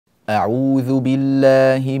أعوذ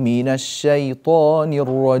بالله من الشيطان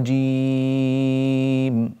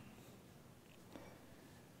الرجيم.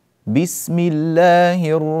 بسم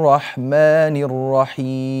الله الرحمن الرحيم.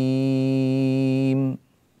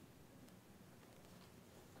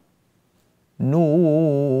 نون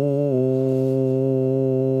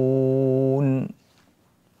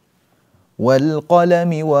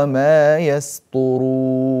والقلم وما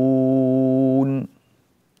يسطرون.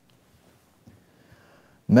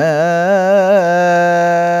 ما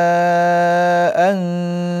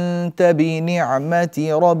أنت بنعمة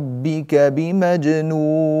ربك بمجنون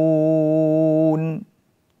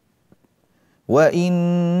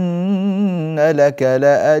وإن لك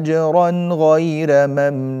لأجرا غير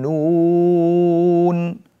ممنون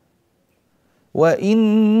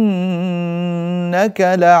وإنك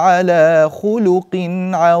لعلى خلق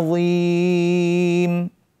عظيم.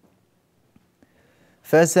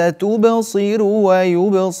 فستبصر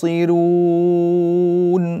ويبصرون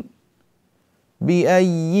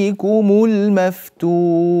بأيكم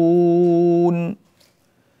المفتون.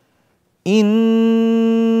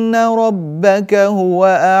 إن ربك هو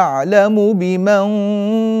أعلم بمن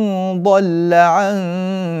ضل عن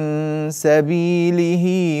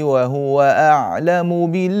سبيله وهو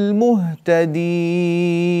أعلم بالمهتدين.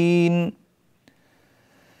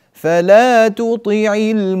 فلا تطع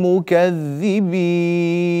المكذبين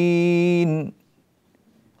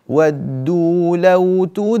ودوا لو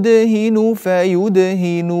تدهن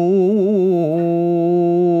فيدهنون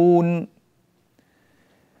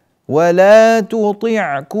ولا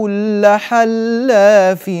تطع كل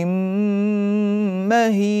حلاف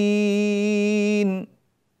مهين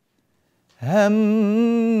هماز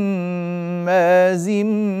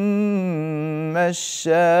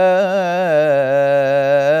مشاء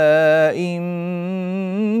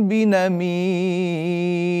بنميم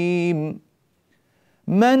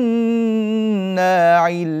مناع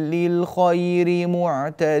للخير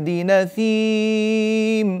معتد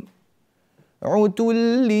نثيم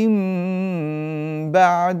عتل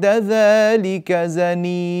بعد ذلك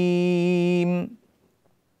زنيم.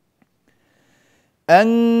 أن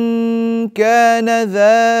كان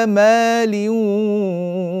ذا مال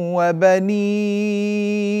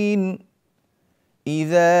وبنين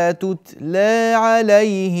إذا تتلى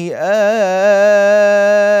عليه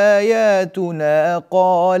آياتنا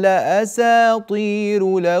قال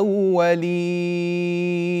أساطير الأولين.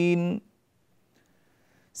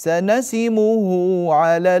 سنسمه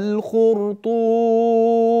على الخرطوم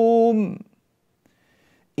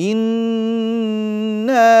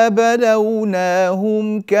إنا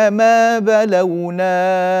بلوناهم كما بلونا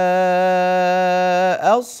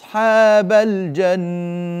أصحاب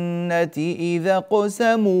الجنة إذا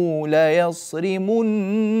اقسموا ليصرمنها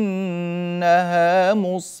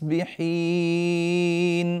مصبحين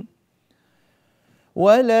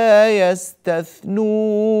ولا يستثنون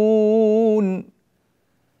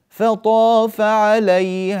فطاف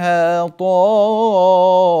عليها طائف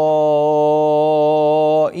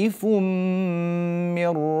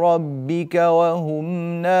من ربك وهم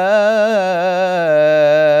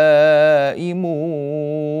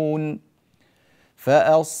نائمون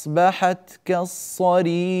فأصبحت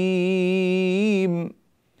كالصريم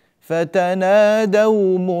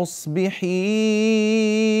فتنادوا مصبحين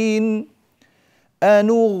أن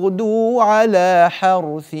اغدوا على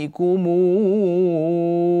حرثكم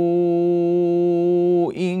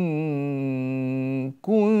إن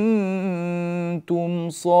كنتم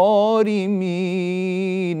صارمين.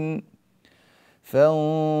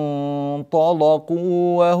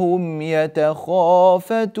 فانطلقوا وهم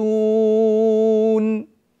يتخافتون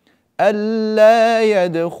ألا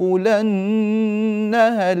يدخلنها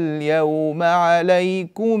اليوم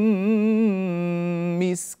عليكم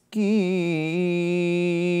مسكين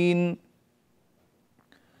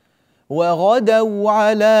وغدوا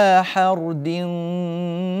على حرد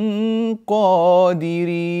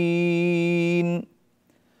قادرين.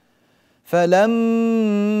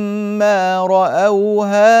 فلما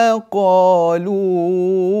رأوها قالوا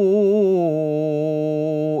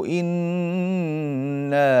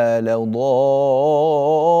إنا لضالون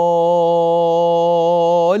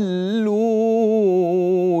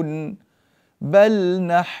بل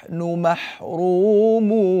نحن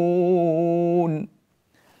محرومون.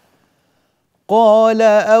 قال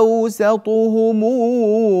أوسطهم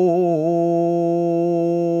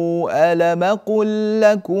ألم قل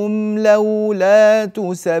لكم لولا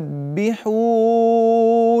تسبحون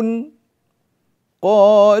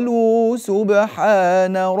قالوا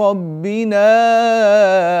سبحان ربنا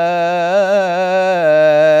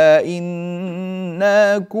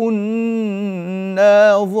إنا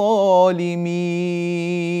كنا ظالمين.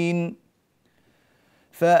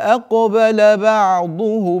 فأقبل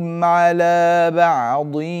بعضهم على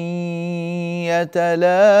بعض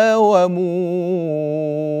يتلاومون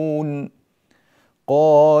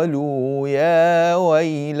قالوا يا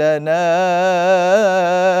ويلنا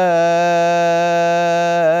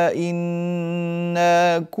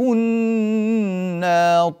إنا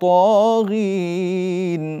كنا طاغين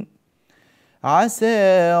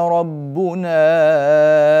عسى ربنا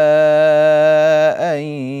أن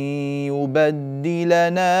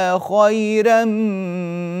يبدلنا خيرا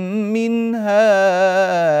منها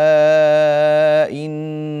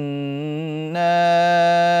إنا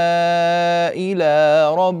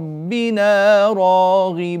إلى ربنا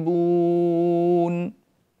راغبون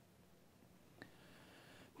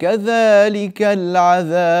كذلك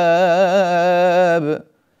العذاب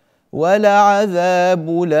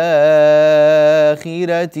ولعذاب الآخرة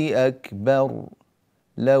أكبر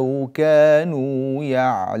لو كانوا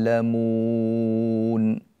يعلمون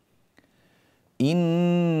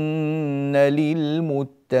إن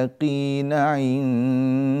للمتقين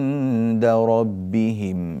عند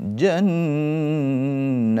ربهم جنات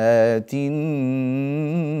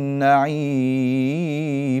النعيم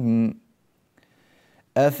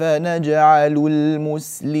أفنجعل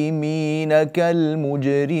المسلمين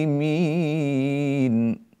كالمجرمين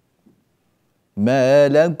ما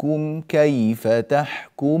لكم كيف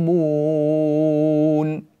تحكمون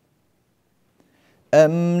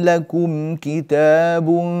أم لكم كتاب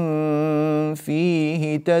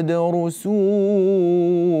فيه تدرسون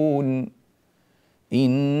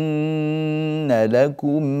إن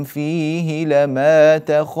لكم فيه لما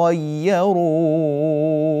تخيرون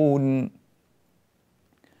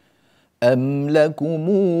أم لكم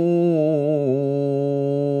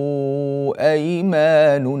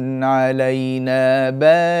أيمان علينا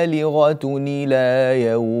بالغة إلى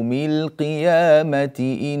يوم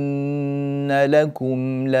القيامة إن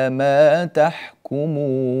لكم لما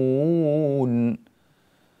تحكمون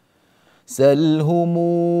سلهم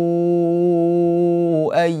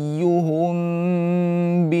أيهم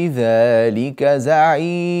بذلك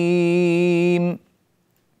زعيم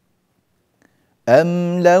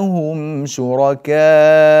أم لهم شركاء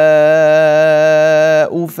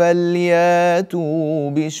فلياتوا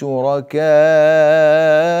بشركائهم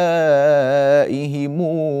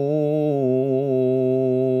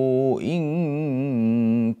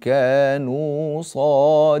إن كانوا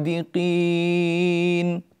صادقين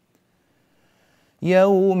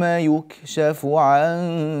يوم يكشف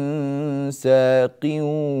عن ساق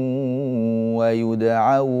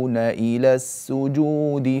ويدعون إلى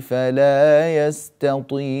السجود فلا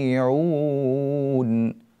يستطيعون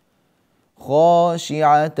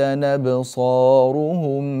خاشعة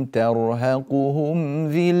أبصارهم ترهقهم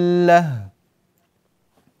ذلة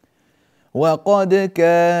وقد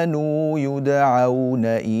كانوا يدعون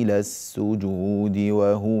إلى السجود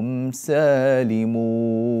وهم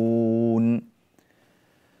سالمون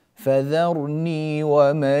فذرني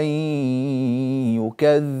ومن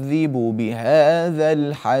يكذب بهذا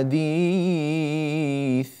الحديث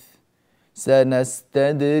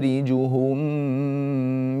سنستدرجهم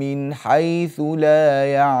من حيث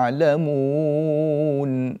لا يعلمون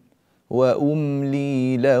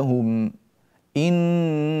وأملي لهم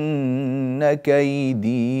إن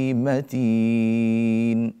كيدي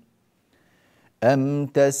متين أم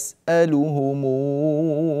تسألهم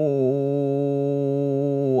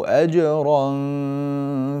أجرا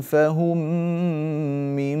فهم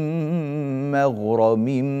من مغرم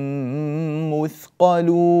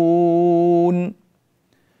مثقلون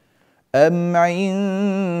أم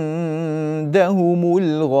عندهم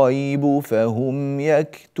الغيب فهم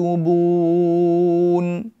يكتبون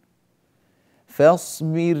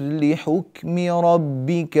فاصبر لحكم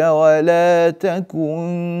ربك ولا تكن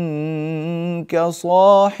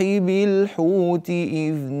كصاحب الحوت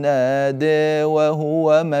إذ نادى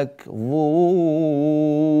وهو مكظوم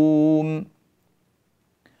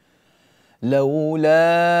لولا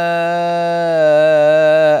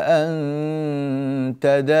أن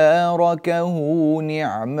تداركه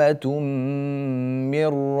نعمة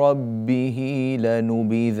من ربه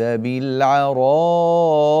لنبذ بالعراء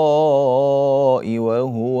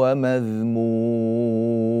وهو مذموم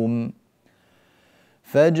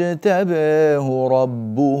فاجتباه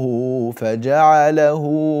ربه فجعله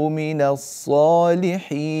من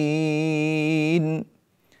الصالحين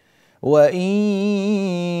وإن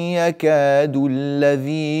يكاد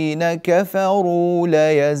الذين كفروا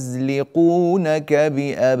ليزلقونك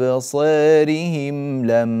بأبصارهم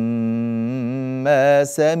لما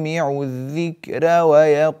سمعوا الذكر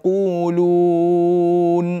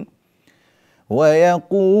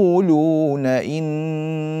ويقولون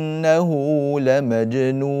إنه إنه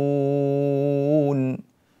لمجنون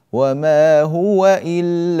وما هو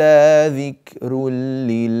إلا ذكر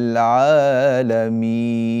للعالمين.